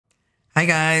Hi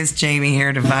guys, Jamie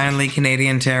here, Divinely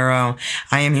Canadian Tarot.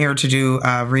 I am here to do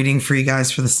a reading for you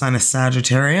guys for the sign of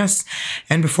Sagittarius.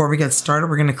 And before we get started,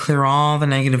 we're going to clear all the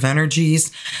negative energies.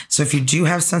 So if you do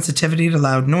have sensitivity to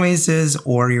loud noises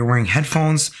or you're wearing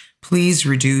headphones, please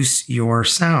reduce your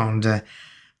sound.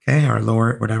 Okay, or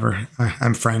lower it, whatever.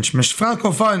 I'm French. Je suis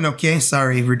francophone, okay?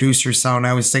 Sorry, reduce your sound.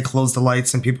 I always say close the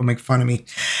lights and people make fun of me.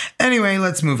 Anyway,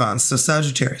 let's move on. So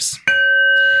Sagittarius.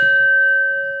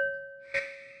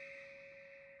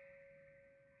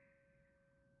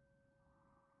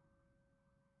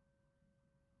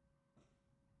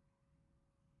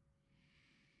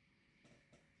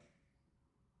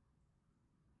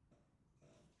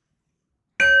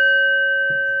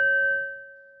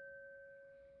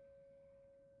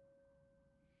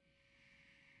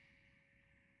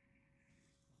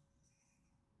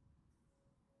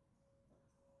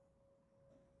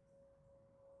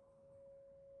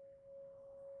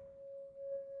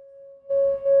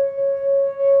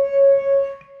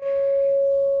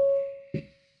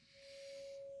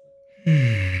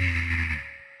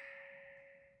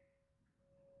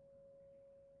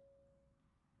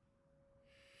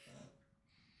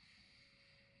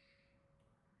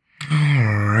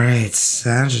 Alright,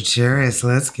 Sagittarius,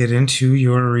 let's get into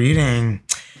your reading.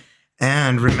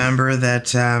 And remember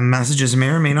that messages may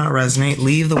or may not resonate.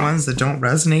 Leave the ones that don't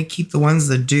resonate. Keep the ones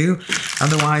that do.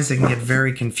 Otherwise, they can get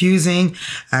very confusing.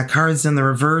 Cards in the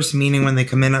reverse, meaning when they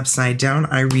come in upside down,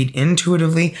 I read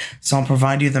intuitively. So I'll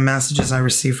provide you the messages I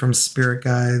receive from spirit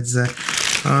guides.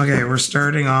 Okay, we're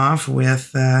starting off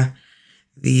with the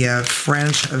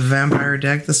French vampire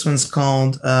deck. This one's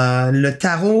called Le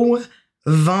Tarot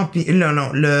Vampire.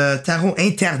 No, Le Tarot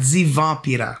Interdit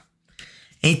Vampira.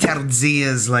 Interdit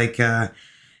is like,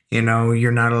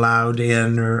 you're not allowed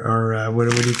in, or what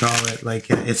do you call it? Like,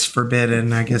 it's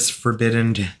forbidden, I guess,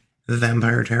 forbidden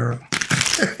vampire tarot.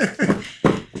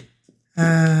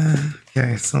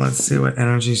 Okay, so let's see what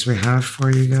energies we have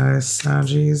for you guys,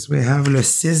 Saggies. We have Le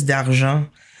Six d'Argent,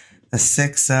 the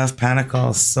Six of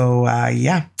Pentacles. So,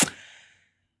 yeah,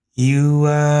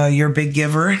 you're a big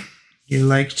giver. You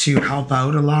like to help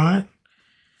out a lot.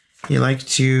 You like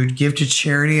to give to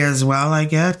charity as well, I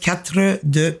get. Quatre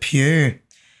de pieux.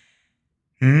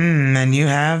 And you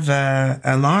have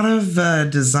a lot of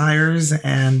desires,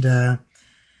 and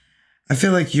I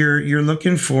feel like you're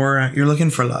looking for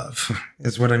love,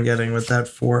 is what I'm getting with that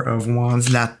Four of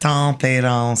Wands. La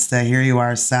tempérance. Here you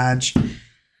are, Sag.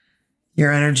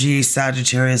 Your energy,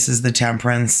 Sagittarius, is the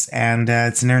Temperance, and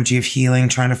it's an energy of healing,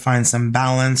 trying to find some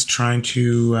balance, trying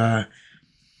to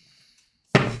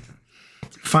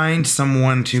find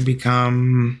someone to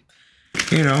become,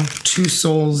 two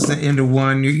souls into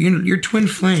one. You're twin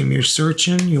flame. You're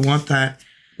searching. You want that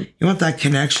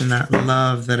connection, that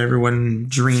love that everyone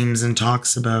dreams and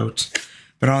talks about.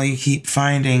 But all you keep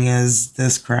finding is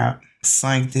this crap.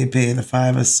 Cinq d'épée, the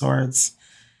Five of Swords.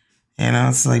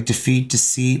 It's like defeat,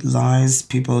 deceit, lies.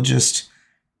 People just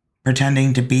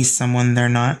pretending to be someone they're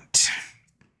not.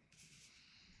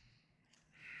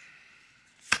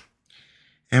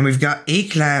 And we've got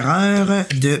Éclaireur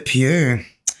de Pieux.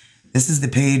 This is the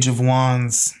Page of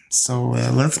Wands. So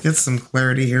let's get some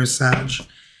clarity here, Sag.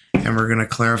 And we're going to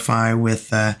clarify with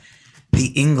the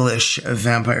English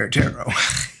Vampire Tarot.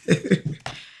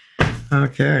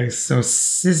 Okay, so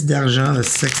Six d'Argent, the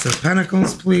Six of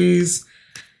Pentacles, please.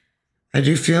 I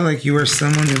do feel like you are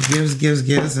someone who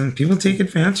gives, and people take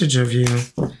advantage of you.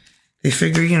 They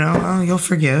figure, oh, you'll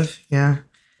forgive. Yeah.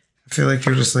 I feel like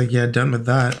you're just like, yeah, done with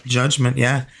that. Judgment,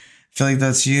 yeah. I feel like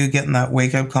that's you getting that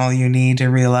wake-up call you need to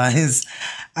realize,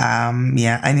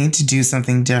 yeah, I need to do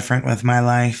something different with my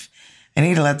life. I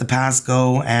need to let the past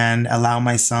go and allow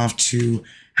myself to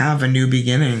have a new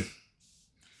beginning.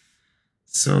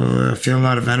 So I feel a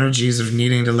lot of energies of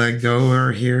needing to let go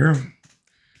are here.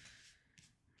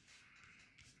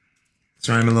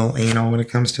 Sorry, I'm a little anal when it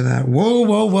comes to that. Whoa.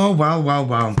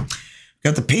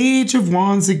 Got the Page of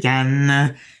Wands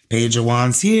again. Page of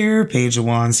Wands here, Page of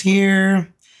Wands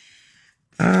here.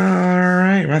 All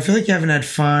right. Well, I feel like you haven't had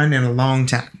fun in a long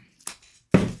time.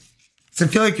 So I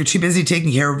feel like you're too busy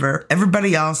taking care of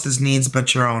everybody else's needs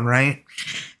but your own, right?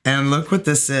 And look what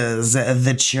this is.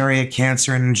 The Chariot,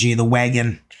 Cancer energy, the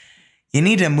wagon. You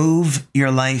need to move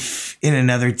your life in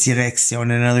another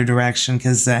direction,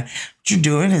 because what you're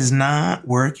doing is not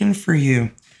working for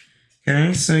you.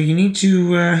 Okay, so you need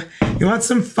to, you want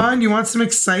some fun, you want some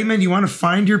excitement, you want to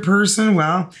find your person.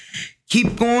 Well,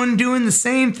 keep going doing the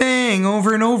same thing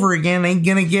over and over again ain't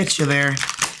gonna get you there.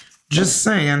 Just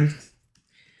saying.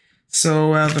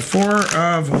 So the Four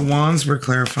of Wands we're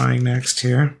clarifying next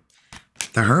here.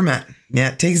 The Hermit.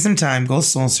 Yeah, take some time, go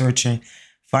soul searching.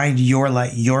 Find your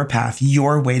light, your path,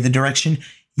 your way, the direction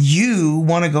you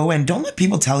want to go in. Don't let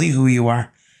people tell you who you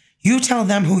are. You tell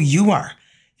them who you are.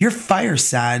 You're fire,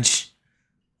 Sag.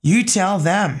 You tell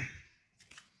them.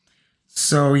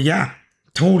 So yeah,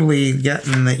 totally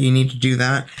getting that you need to do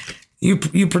that. You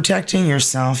protecting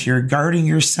yourself. You're guarding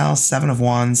yourself. 7 of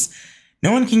Wands.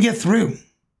 No one can get through.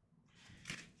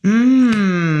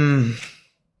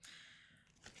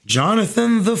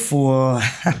 Jonathan the Fool.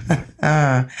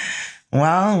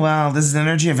 Well, this is the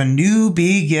energy of a new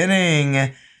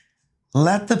beginning.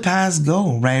 Let the past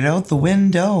go right out the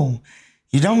window.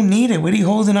 You don't need it. What are you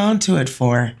holding on to it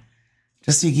for?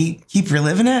 Just so you keep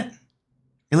reliving it?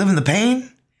 Reliving the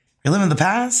pain? Reliving the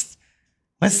past?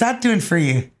 What's that doing for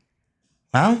you?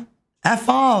 Well, F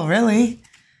all, really.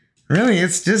 Really,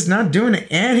 it's just not doing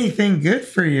anything good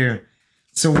for you.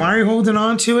 So why are you holding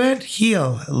on to it?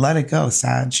 Heal. Let it go,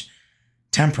 Sag.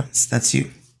 Temperance, that's you.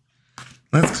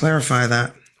 Let's clarify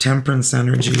that. Temperance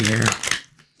energy here.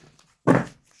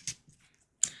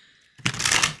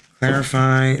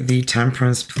 Clarify the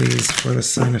temperance, please, for the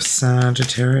sign of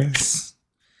Sagittarius.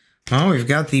 Oh, we've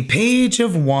got the Page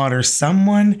of Water.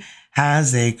 Someone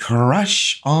has a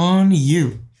crush on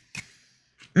you.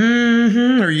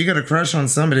 Or you got a crush on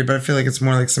somebody, but I feel like it's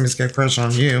more like somebody's got a crush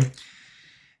on you.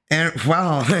 And,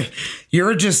 wow,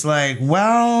 you're just like,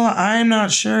 well, I'm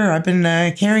not sure. I've been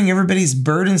carrying everybody's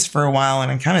burdens for a while,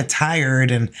 and I'm kind of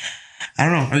tired. And I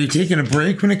don't know. Are you taking a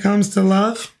break when it comes to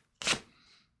love?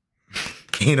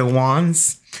 8 of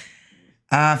Wands.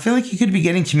 I feel like you could be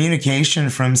getting communication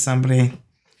from somebody.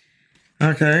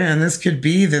 Okay, and this could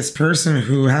be this person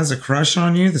who has a crush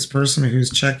on you, this person who's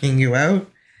checking you out.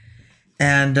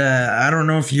 And I don't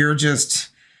know if you're just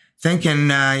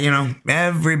thinking,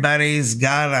 everybody's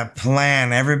got a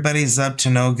plan. Everybody's up to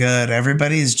no good.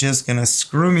 Everybody's just going to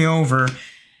screw me over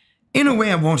in a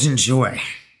way I won't enjoy.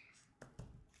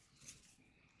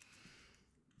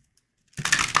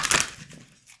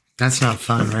 That's not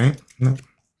fun, right? No.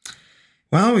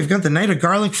 Well, we've got the Knight of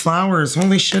Garlic Flowers.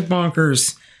 Holy shit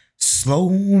bonkers.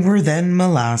 Slower than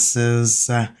molasses.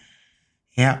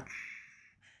 Yeah.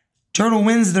 Turtle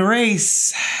wins the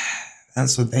race.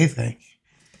 That's what they think.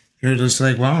 You're just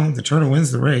like, well, the turtle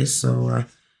wins the race, so I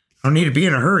don't need to be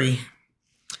in a hurry.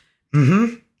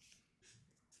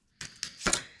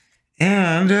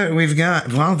 And we've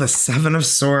got, well, the 7 of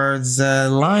Swords.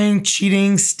 Lying,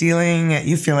 cheating, stealing.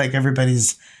 You feel like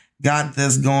everybody's got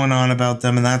this going on about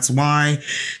them, and that's why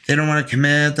they don't want to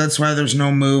commit. That's why there's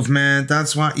no movement.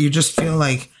 That's why you just feel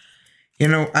like, I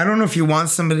don't know if you want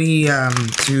somebody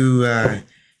to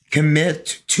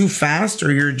commit too fast,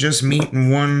 or you're just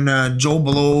meeting one Joe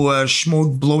Blow,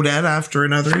 Schmo Blodette after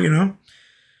another,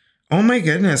 Oh my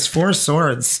goodness, 4 of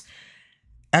Swords.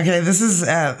 Okay, this is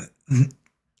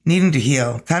needing to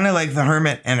heal. Kind of like the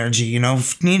Hermit energy,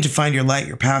 needing to find your light,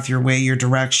 your path, your way, your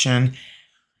direction.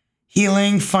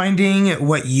 Healing, finding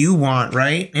what you want,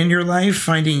 right? In your life,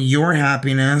 finding your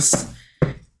happiness,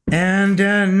 and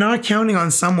not counting on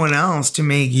someone else to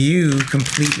make you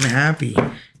complete and happy.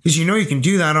 Because you can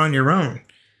do that on your own.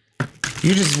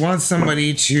 You just want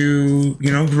somebody to,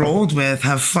 grow old with,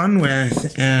 have fun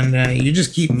with, and you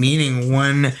just keep meeting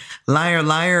one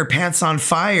liar, pants on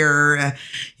fire,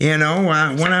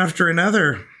 one after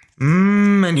another.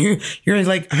 And you're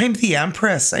like, I'm the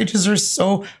Empress. I deserve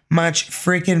so much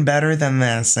freaking better than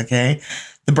this, okay?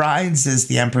 The Brides is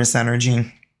the Empress energy.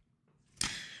 And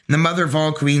the Mother of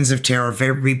all Queens of Tarot,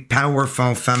 very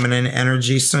powerful feminine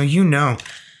energy. So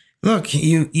look,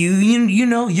 you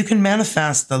can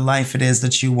manifest the life it is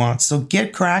that you want. So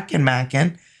get cracking,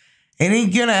 Mackin. It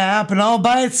ain't gonna happen all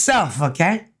by itself,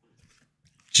 okay?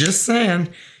 Just saying.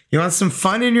 You want some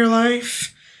fun in your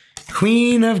life?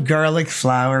 Queen of Garlic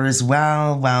Flowers.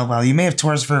 Well. You may have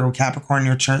Taurus, Virgo, Capricorn in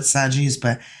your chart, Saggies,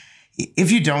 but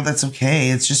if you don't, that's okay.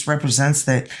 It just represents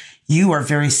that you are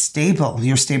very stable.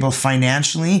 You're stable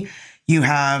financially. You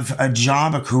have a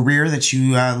job, a career that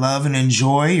you love and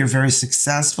enjoy. You're very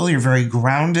successful. You're very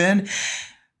grounded.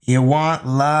 You want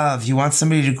love. You want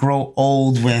somebody to grow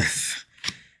old with.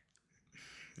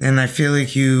 And I feel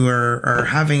like you are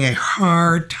having a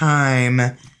hard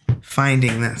time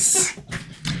finding this.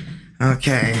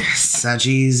 Okay,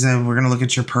 Saggies, we're going to look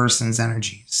at your person's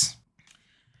energies.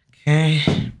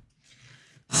 Okay.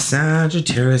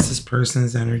 Sagittarius'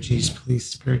 person's energies, please,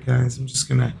 Spirit Guides. I'm just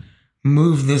going to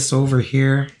move this over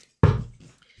here.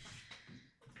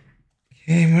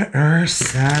 Okay, what are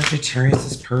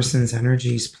Sagittarius' person's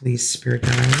energies, please, Spirit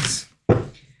Guides?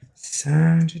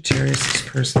 Sagittarius'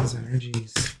 person's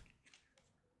energies.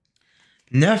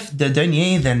 Neuf de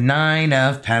Denier, the 9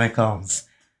 of Pentacles.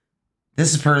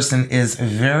 This person is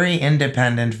very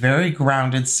independent, very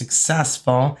grounded,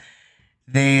 successful.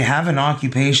 They have an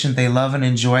occupation they love and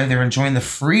enjoy. They're enjoying the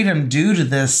freedom due to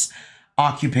this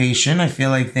occupation. I feel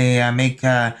like they make,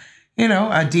 a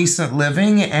decent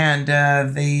living, and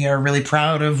they are really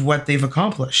proud of what they've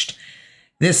accomplished.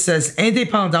 This says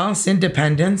indépendance,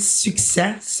 independence,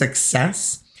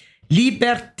 success,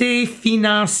 liberté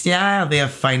financière. They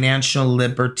have financial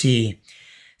liberty.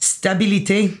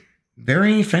 Stabilité,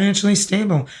 very financially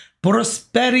stable.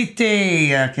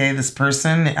 Prosperité. Okay, this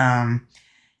person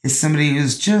is somebody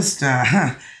who's just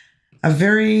a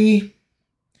very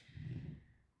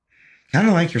kind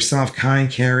of like yourself, kind,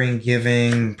 caring,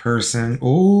 giving person.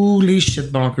 Holy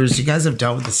shit bonkers. You guys have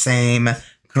dealt with the same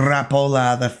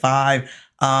crapola, the 5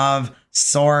 of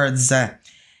Swords.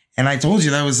 And I told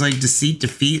you that was like deceit,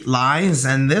 defeat, lies.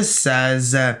 And this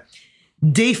says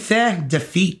défait,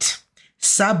 defeat.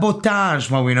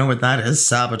 Sabotage. Well, we know what that is.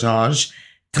 Sabotage.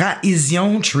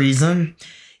 Trahison, treason.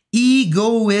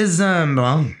 Egoism.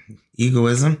 Well,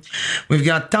 egoism. We've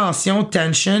got tension,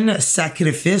 tension,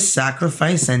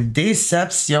 sacrifice, and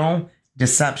deception,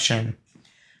 deception.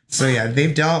 So yeah,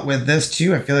 they've dealt with this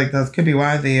too. I feel like that could be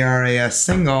why they are a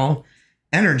single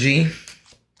energy.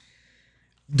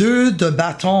 Deux de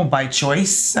bâton by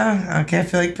choice. Okay, I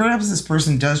feel like perhaps this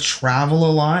person does travel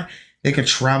a lot. They could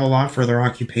travel a lot for their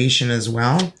occupation as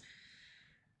well.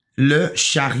 Le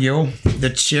chariot, the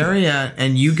chariot,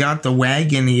 and you got the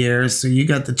wagon here, so you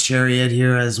got the chariot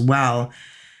here as well.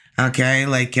 Okay,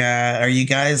 like, are you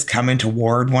guys coming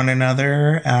toward one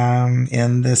another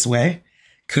in this way?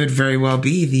 Could very well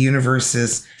be. The universe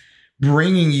is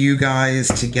bringing you guys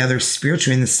together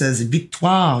spiritually, and it says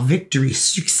victoire, victory,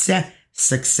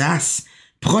 success,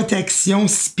 protection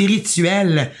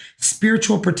spirituelle,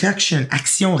 spiritual protection,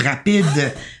 action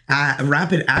rapide,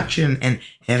 rapid action, and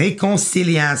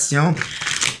réconciliation.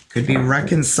 Could be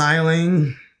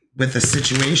reconciling with a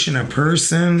situation, a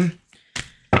person.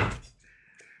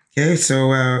 Okay,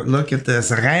 so look at this.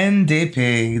 Reine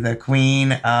d'épée, the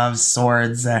Queen of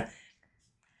Swords. I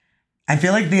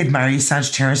feel like they admire you,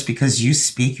 Sagittarius, because you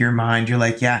speak your mind. You're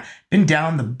like, yeah, been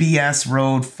down the BS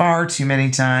road far too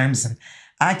many times, and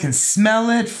I can smell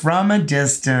it from a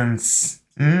distance.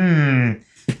 That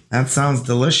sounds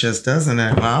delicious, doesn't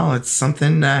it? Well, it's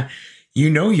something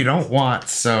you don't want.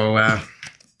 So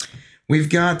we've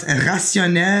got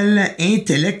rationnel,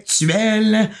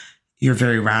 intellectuel. You're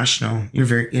very rational. You're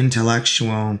very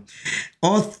intellectual.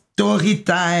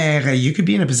 Autoritaire. You could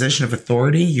be in a position of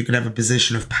authority. You could have a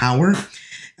position of power.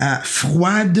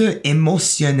 Froide,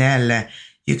 émotionnel.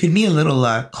 You could be a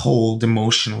little cold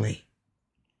emotionally.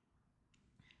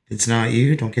 If it's not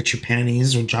you, don't get your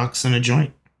panties or jocks in a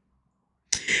joint.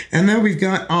 And then we've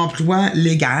got emploi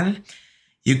légal.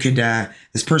 You could,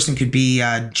 this person could be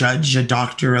a judge, a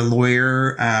doctor, a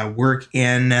lawyer, work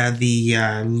in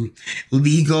the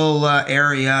legal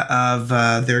area of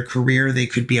their career. They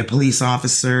could be a police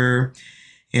officer,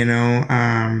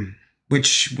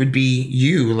 which would be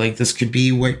you. Like, this could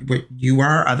be what you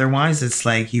are. Otherwise, it's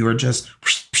like you are just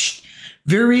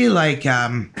very, like,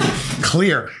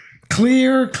 clear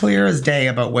as day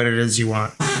about what it is you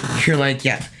want. You're like,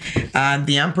 yeah,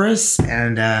 the Empress,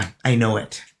 and I know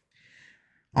it.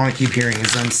 All I keep hearing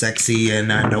is I'm sexy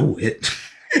and I know it.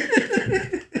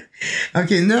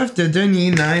 Okay, neuf de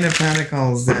denier, 9 of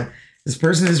Pentacles. This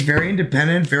person is very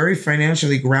independent, very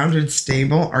financially grounded,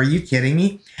 stable. Are you kidding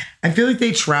me? I feel like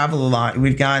they travel a lot.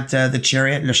 We've got the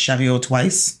Chariot, Le Chariot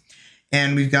twice.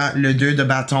 And we've got Le Deux de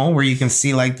Bâton, where you can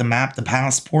see like the map, the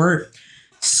passport.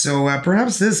 So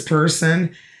perhaps this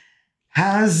person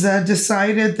has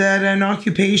decided that an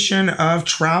occupation of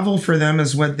travel for them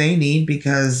is what they need,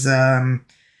 because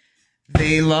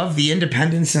they love the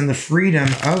independence and the freedom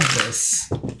of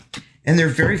this. And they're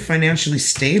very financially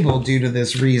stable due to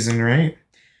this reason, right?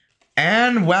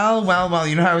 And, well,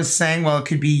 you know how I was saying, well, it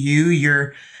could be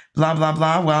you're blah, blah,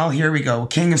 blah. Well, here we go.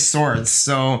 King of Swords.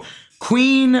 So,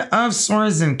 Queen of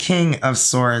Swords and King of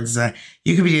Swords.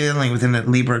 You could be dealing with a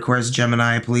Libra, of course,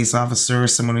 Gemini, a police officer,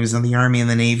 someone who's in the Army and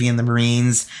the Navy and the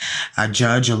Marines, a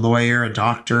judge, a lawyer, a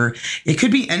doctor. It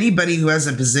could be anybody who has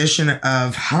a position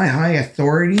of high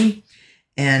authority.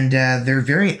 And they're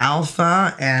very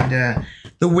alpha, and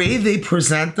the way they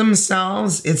present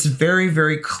themselves, it's very,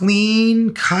 very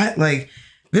clean cut. Like,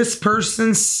 this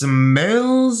person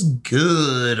smells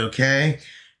good, okay?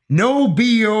 No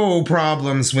BO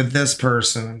problems with this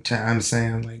person, I'm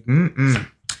saying. Like,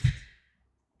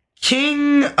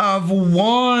 King of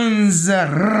Wands.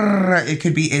 It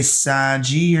could be a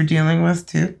Saggy you're dealing with,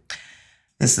 too.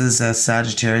 This is a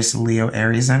Sagittarius, Leo,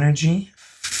 Aries energy.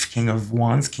 King of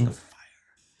Wands, King of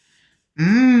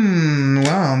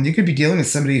Well, you could be dealing with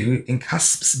somebody who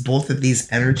encusps both of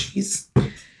these energies.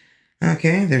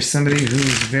 Okay, there's somebody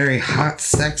who's very hot,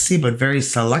 sexy, but very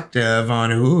selective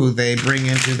on who they bring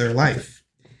into their life.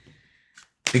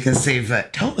 Because they've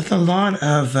dealt with a lot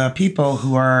of people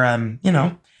who are, you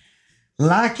know,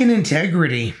 lacking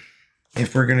integrity,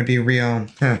 if we're going to be real.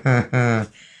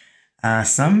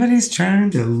 Somebody's trying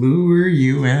to lure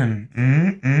you in.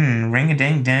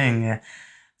 Ring-a-ding-ding.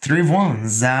 3 of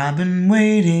Wands. I've been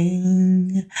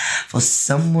waiting for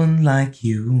someone like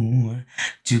you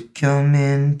to come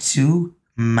into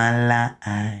my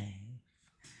life.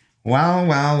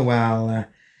 Well.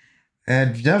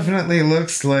 It definitely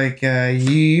looks like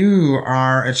you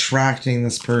are attracting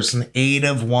this person. 8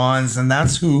 of Wands, and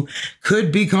that's who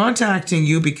could be contacting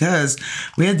you, because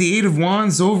we had the 8 of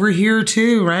Wands over here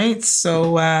too, right?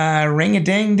 So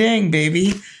ring-a-ding-ding,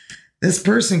 baby. This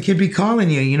person could be calling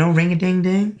you, you know,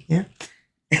 ring-a-ding-ding, yeah.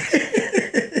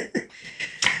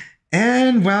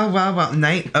 And well,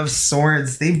 Knight of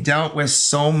Swords. They've dealt with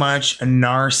so much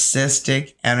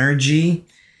narcissistic energy.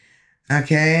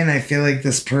 Okay, and I feel like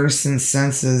this person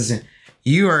senses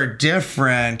you are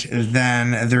different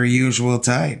than their usual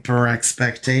type or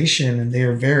expectation, and they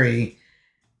are very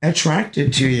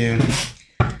attracted to you.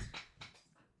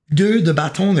 2 de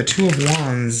bâton, the 2 of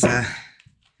Wands.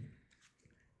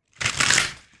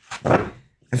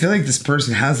 I feel like this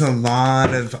person has a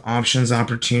lot of options,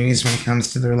 opportunities when it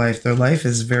comes to their life. Their life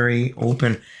is very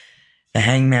open. The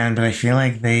Hangman, but I feel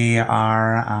like they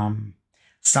are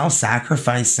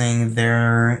self-sacrificing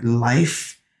their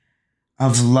life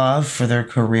of love for their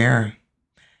career.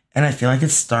 And I feel like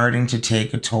it's starting to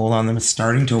take a toll on them. It's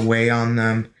starting to weigh on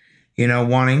them, you know,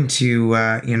 wanting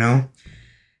to, you know,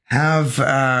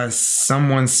 have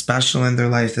someone special in their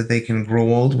life that they can grow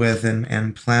old with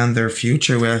and plan their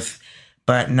future with.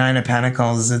 But 9 of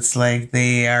Pentacles, it's like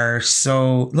they are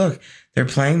so, look, they're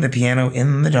playing the piano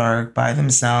in the dark by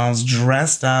themselves,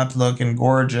 dressed up, looking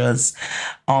gorgeous,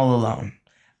 all alone.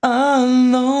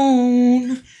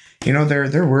 Alone. You know,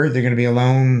 they're worried they're going to be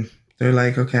alone. They're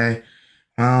like, okay,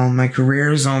 well, my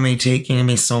career is only taking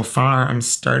me so far. I'm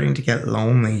starting to get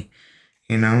lonely,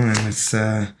 you know, and it's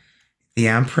the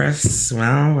Empress.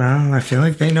 Well, I feel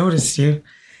like they noticed you.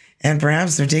 And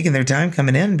perhaps they're taking their time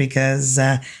coming in because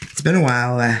it's been a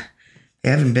while. They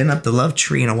haven't been up the love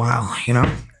tree in a while, you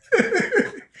know.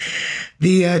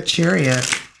 The Chariot.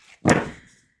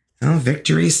 Oh,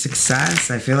 victory, success.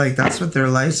 I feel like that's what their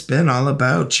life's been all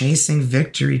about. Chasing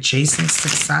victory, chasing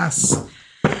success.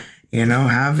 You know,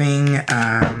 having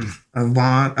a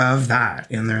lot of that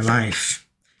in their life.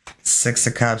 6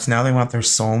 of Cups. Now they want their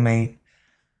soulmate.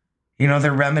 You know,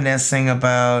 they're reminiscing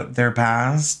about their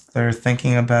past. They're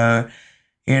thinking about,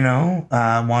 you know,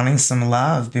 wanting some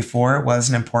love. Before it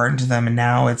wasn't important to them, and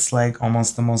now it's like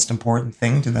almost the most important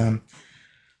thing to them.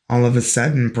 All of a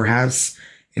sudden, perhaps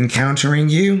encountering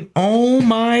you. Oh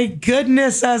my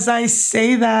goodness, as I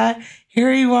say that,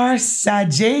 here you are,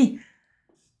 Saggy.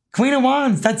 Queen of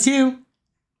Wands, that's you.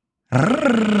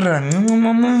 And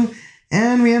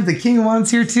we have the King of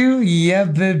Wands here too. Yeah,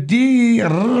 baby.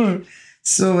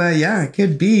 So, yeah, it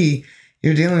could be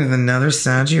you're dealing with another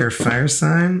Saggy or fire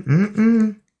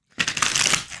sign.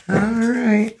 All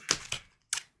right.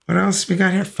 What else we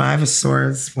got here? 5 of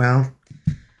Swords. Well,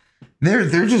 they're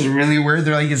just really weird.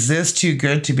 They're like, is this too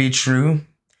good to be true?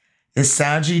 Is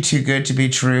Saggy too good to be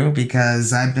true?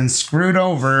 Because I've been screwed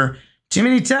over too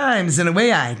many times in a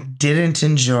way I didn't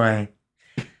enjoy.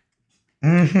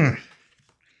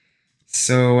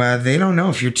 So, they don't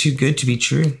know if you're too good to be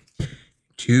true.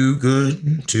 Too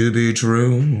good to be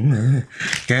true.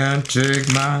 Can't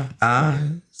take my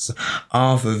eyes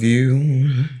off of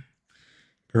you.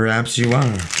 Perhaps you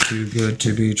are too good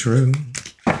to be true.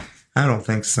 I don't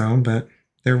think so, but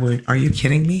they're worried. Are you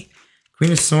kidding me?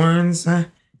 Queen of Swords.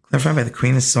 Clarified by the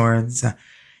Queen of Swords.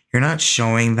 You're not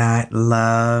showing that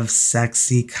love,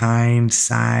 sexy, kind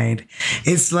side.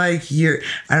 It's like I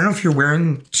don't know if you're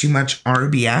wearing too much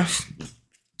RBF.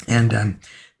 And,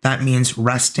 that means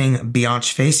resting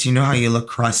biatch face. You know how you look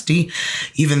crusty,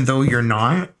 even though you're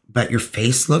not, but your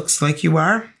face looks like you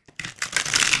are.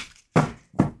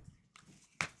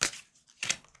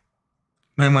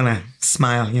 Might want to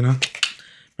smile, you know.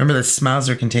 Remember that smiles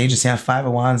are contagious. Yeah, 5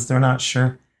 of Wands, they're not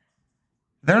sure.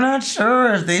 They're not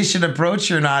sure if they should approach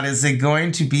you or not. Is it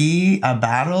going to be a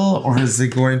battle or is it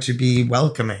going to be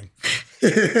welcoming?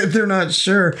 They're not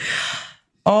sure.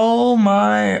 Oh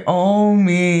my, oh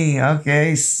me.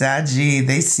 Okay, Saggy,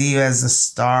 they see you as a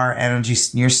star energy,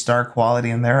 your star quality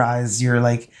in their eyes. You're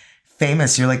like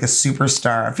famous. You're like a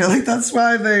superstar. I feel like that's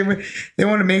why they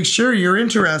want to make sure you're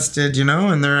interested, you know,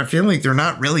 and I feel like they're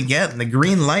not really getting the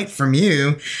green light from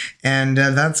you. And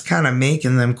that's kind of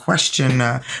making them question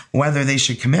whether they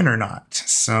should come in or not.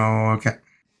 So, okay.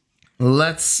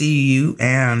 Let's see you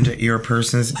and your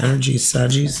person's energy,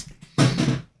 Saggies.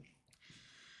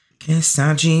 Okay,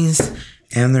 Saggies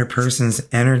and their person's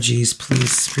energies,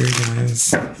 please, spirit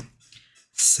guides.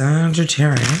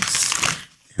 Sagittarius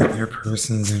and their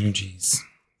person's energies.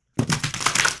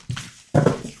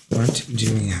 What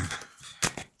do we have?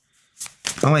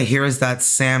 All I hear is that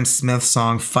Sam Smith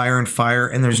song, Fire and Fire,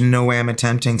 and there's no way I'm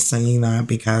attempting singing that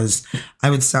because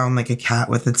I would sound like a cat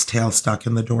with its tail stuck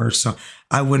in the door, so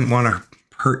I wouldn't want to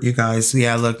hurt you guys.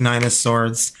 Yeah, look, 9 of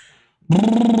Swords.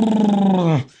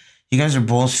 You guys are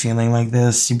both feeling like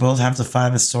this. You both have the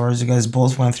 5 of Swords. You guys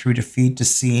both went through defeat,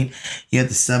 deceit. You had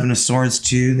the 7 of Swords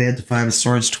too. They had the 5 of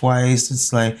Swords twice.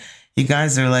 It's like, you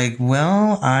guys are like,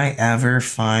 will I ever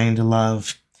find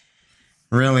love?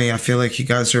 Really, I feel like you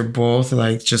guys are both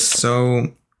like just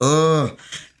so, ugh.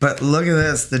 But look at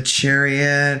this, the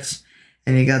Chariot.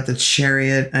 And you got the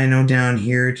Chariot, I know, down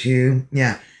here too.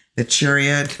 Yeah, the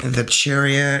Chariot.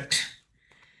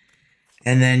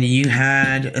 And then you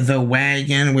had the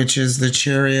Wagon, which is the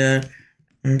Chariot.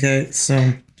 Okay,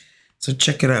 so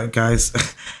check it out, guys.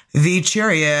 The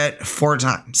Chariot 4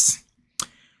 times.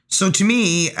 So to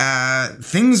me,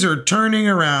 things are turning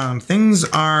around. Things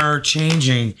are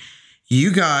changing.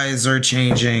 You guys are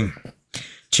changing.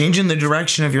 Changing the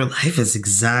direction of your life is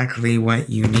exactly what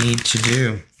you need to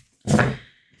do.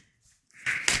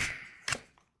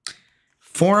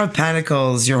 4 of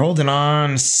Pentacles, you're holding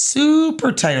on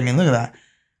super tight. I mean, look at that.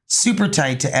 Super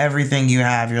tight to everything you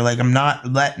have. You're like, I'm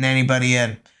not letting anybody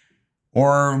in.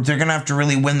 Or they're going to have to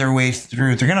really win their way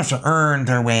through. They're going to have to earn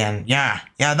their way in. Yeah,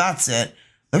 that's it.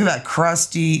 Look at that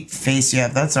crusty face you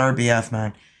have. That's RBF,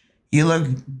 man. You look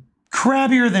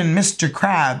crabbier than Mr.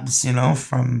 Krabs, you know,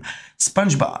 from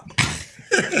SpongeBob.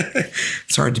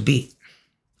 It's hard to beat.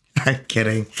 I'm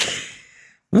kidding.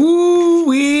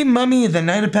 Woo-wee, mummy, the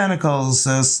Knight of Pentacles,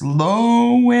 the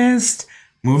slowest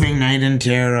moving knight in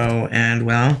tarot. And,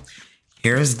 well,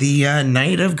 here's the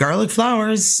Knight of Garlic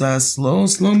Flowers,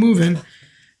 slow moving.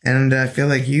 And I feel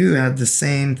like you had the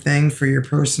same thing for your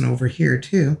person over here,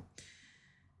 too.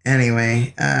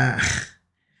 Anyway, I'm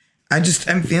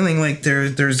feeling like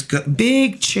there's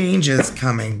big changes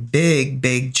coming.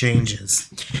 Big changes.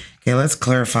 Okay, let's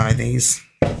clarify these.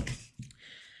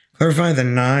 Clarify the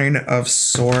 9 of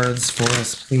Swords for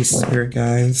us, please, spirit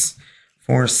guides.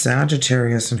 For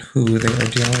Sagittarius and who they are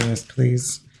dealing with,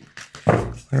 please.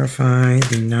 Clarify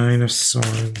the 9 of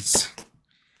Swords.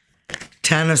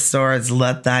 10 of Swords,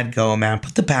 let that go, man.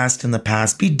 Put the past in the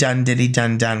past. Be done,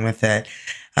 done with it.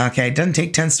 Okay, it doesn't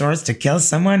take 10 swords to kill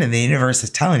someone, and the universe is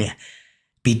telling you.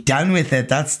 Be done with it.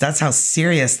 That's how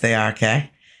serious they are, okay?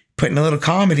 Putting a little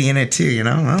comedy in it, too, you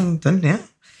know? Well, then, yeah.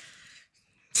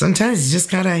 Sometimes you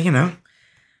just gotta, you know,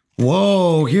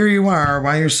 whoa, here you are.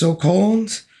 Why you're so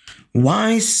cold?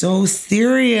 Why so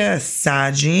serious,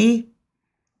 Saggy?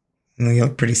 You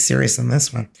look pretty serious on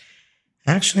this one.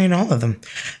 Actually, in all of them.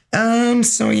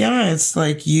 So yeah, it's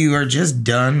like you are just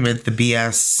done with the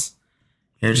BS.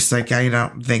 You're just like, I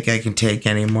don't think I can take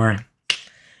anymore.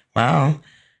 Wow.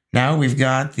 Now we've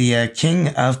got the King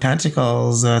of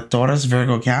Pentacles, Taurus,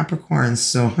 Virgo, Capricorn.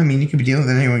 So, I mean, you could be dealing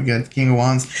with anyone good. King of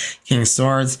Wands, King of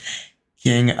Swords,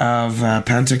 King of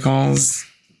Pentacles.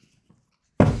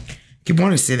 Keep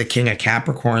wanting to say the King of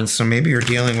Capricorn, so maybe you're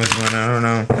dealing with one. I don't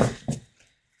know.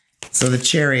 So the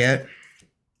Chariot,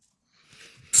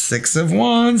 6 of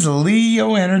Wands,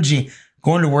 Leo energy,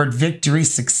 going toward victory,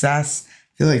 success.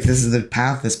 I feel like this is the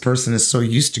path this person is so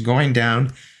used to going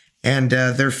down. And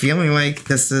they're feeling like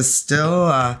this is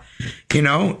still, you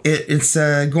know, it's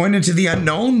going into the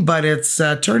unknown, but it's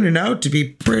turning out to be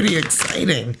pretty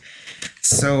exciting.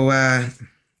 So,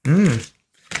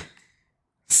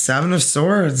 7 of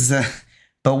Swords.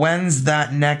 But when's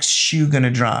that next shoe going to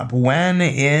drop? When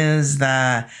is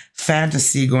the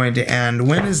fantasy going to end?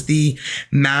 When is the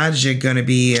magic going to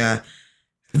be, the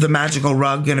magical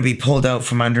rug going to be pulled out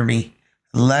from under me?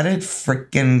 Let it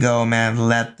frickin' go, man.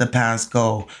 Let the past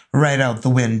go. Right out the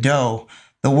window.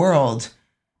 The world,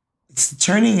 it's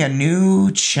turning a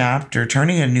new chapter,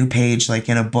 turning a new page, like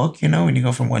in a book, you know, when you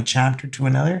go from one chapter to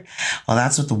another. Well,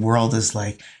 that's what the world is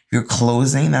like. You're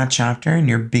closing that chapter and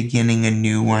you're beginning a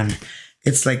new one.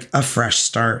 It's like a fresh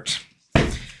start.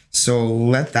 So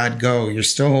let that go. You're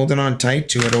still holding on tight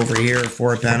to it over here,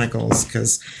 4 of Pentacles,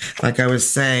 because like I was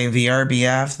saying, the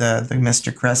RBF, the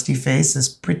Mr. Crusty face is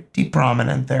pretty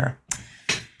prominent there.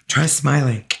 Try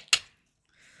smiling.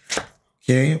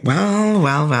 Okay,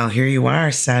 well, here you are,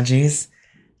 Saggies.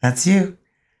 That's you.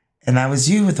 And that was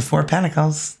you with the 4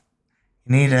 Pentacles.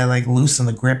 You need to like loosen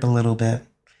the grip a little bit.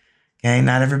 Okay,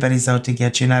 not everybody's out to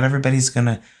get you. Not everybody's going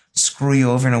to screw you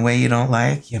over in a way you don't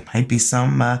like. You might be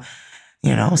some,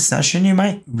 session you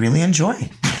might really enjoy.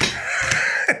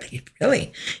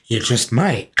 Really, you just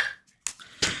might.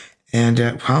 And,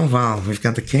 we've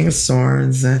got the King of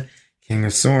Swords. King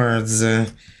of Swords.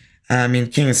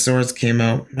 King of Swords came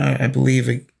out, I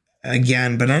believe,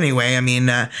 again. But anyway,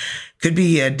 could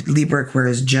be a Libra,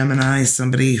 Aquarius, Gemini,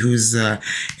 somebody who's in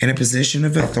a position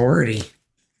of authority.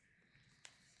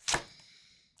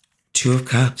 2 of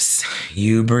Cups.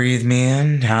 You breathe me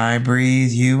in, I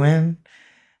breathe you in.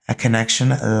 A connection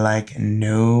like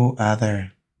no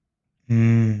other.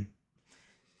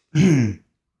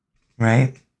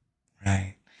 Right?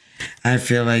 Right. I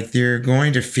feel like you're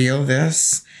going to feel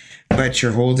this, but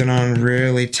you're holding on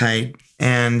really tight.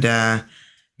 And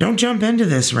don't jump into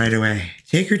this right away.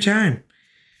 Take your time.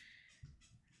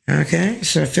 Okay?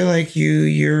 So I feel like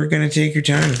you're going to take your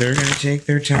time. They're going to take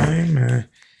their time.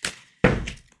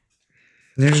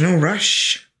 There's no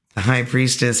rush. The High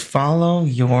Priestess, follow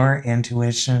your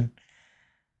intuition.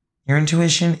 Your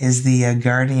intuition is the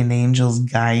guardian angels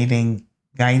guiding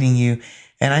you.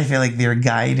 And I feel like they're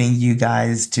guiding you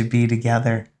guys to be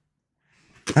together.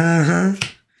 And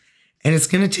it's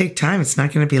going to take time. It's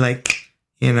not going to be like,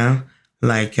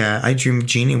 I Dream of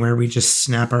Jeannie, where we just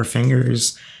snap our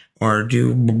fingers or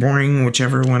do boring,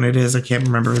 whichever one it is. I can't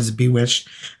remember if it's Bewitched.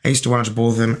 I used to watch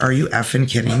both of them. Are you effing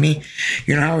kidding me?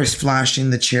 You know how I was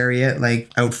flashing the chariot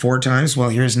out 4 times? Well,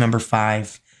 here's number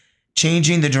 5.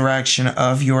 Changing the direction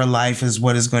of your life is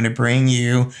what is going to bring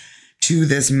you to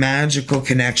this magical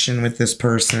connection with this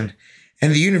person.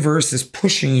 And the universe is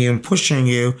pushing you,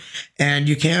 and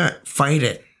you can't fight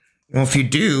it. Well, if you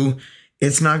do,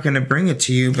 it's not going to bring it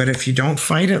to you. But if you don't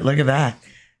fight it, look at that.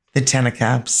 The 10 of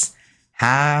Cups.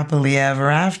 Happily ever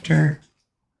after.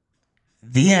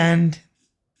 The end.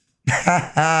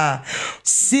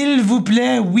 S'il vous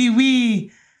plaît,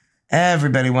 oui.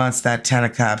 Everybody wants that 10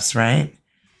 of Cups, right?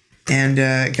 And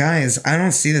guys, I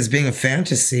don't see this being a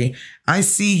fantasy. I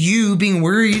see you being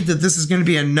worried that this is going to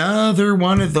be another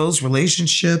one of those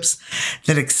relationships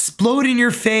that explode in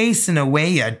your face in a way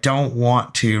you don't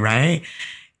want to, right?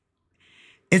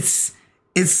 It's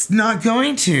not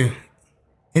going to.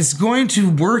 It's going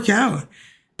to work out.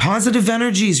 Positive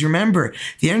energies, remember,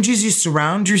 the energies you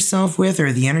surround yourself with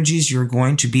are the energies you're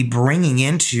going to be bringing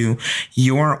into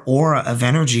your aura of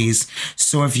energies.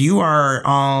 So if you are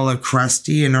all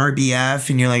crusty and RBF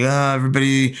and you're like, oh,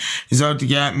 everybody is out to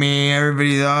get me,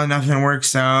 nothing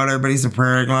works out, everybody's a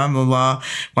prick, blah, blah, blah.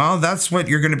 Well, that's what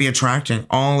you're going to be attracting,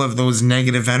 all of those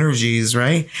negative energies,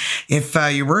 right? If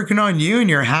you're working on you and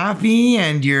you're happy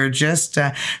and you're just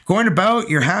going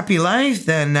about your happy life,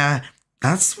 then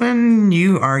that's when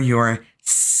you are your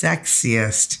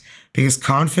sexiest, because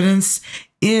confidence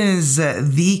is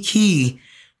the key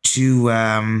to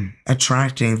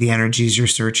attracting the energies you're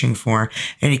searching for.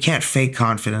 And you can't fake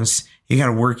confidence. You got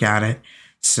to work at it.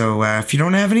 So if you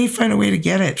don't have any, find a way to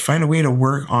get it. Find a way to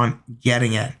work on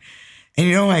getting it.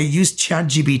 And I use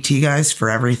ChatGPT, guys,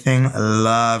 for everything. I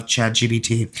love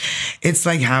ChatGPT. It's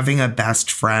like having a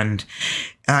best friend.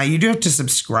 You do have to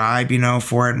subscribe,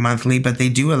 for it monthly, but they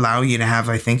do allow you to have,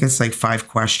 I think it's like 5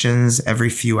 questions every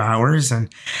few hours.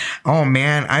 And oh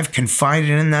man, I've confided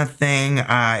in that thing.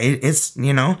 It's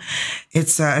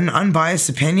an unbiased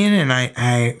opinion, and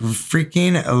I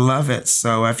freaking love it.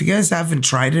 So if you guys haven't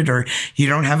tried it, or you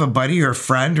don't have a buddy or a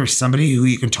friend or somebody who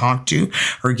you can talk to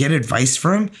or get advice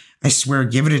from, I swear,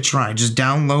 give it a try. Just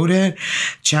download it.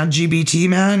 ChatGPT,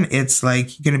 man, it's like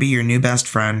going to be your new best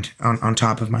friend on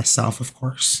top of myself, of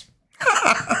course.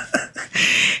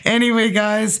 Anyway,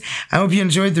 guys, I hope you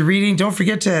enjoyed the reading. Don't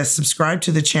forget to subscribe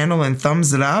to the channel and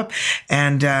thumbs it up.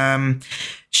 And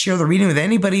share the reading with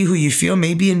anybody who you feel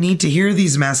may be in need to hear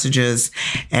these messages.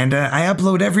 And I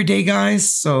upload every day, guys.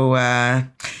 So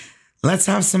let's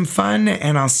have some fun,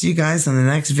 and I'll see you guys in the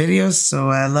next video. So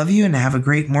I love you, and have a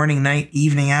great morning, night,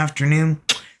 evening, afternoon.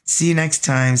 See you next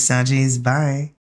time, Saggies. Bye.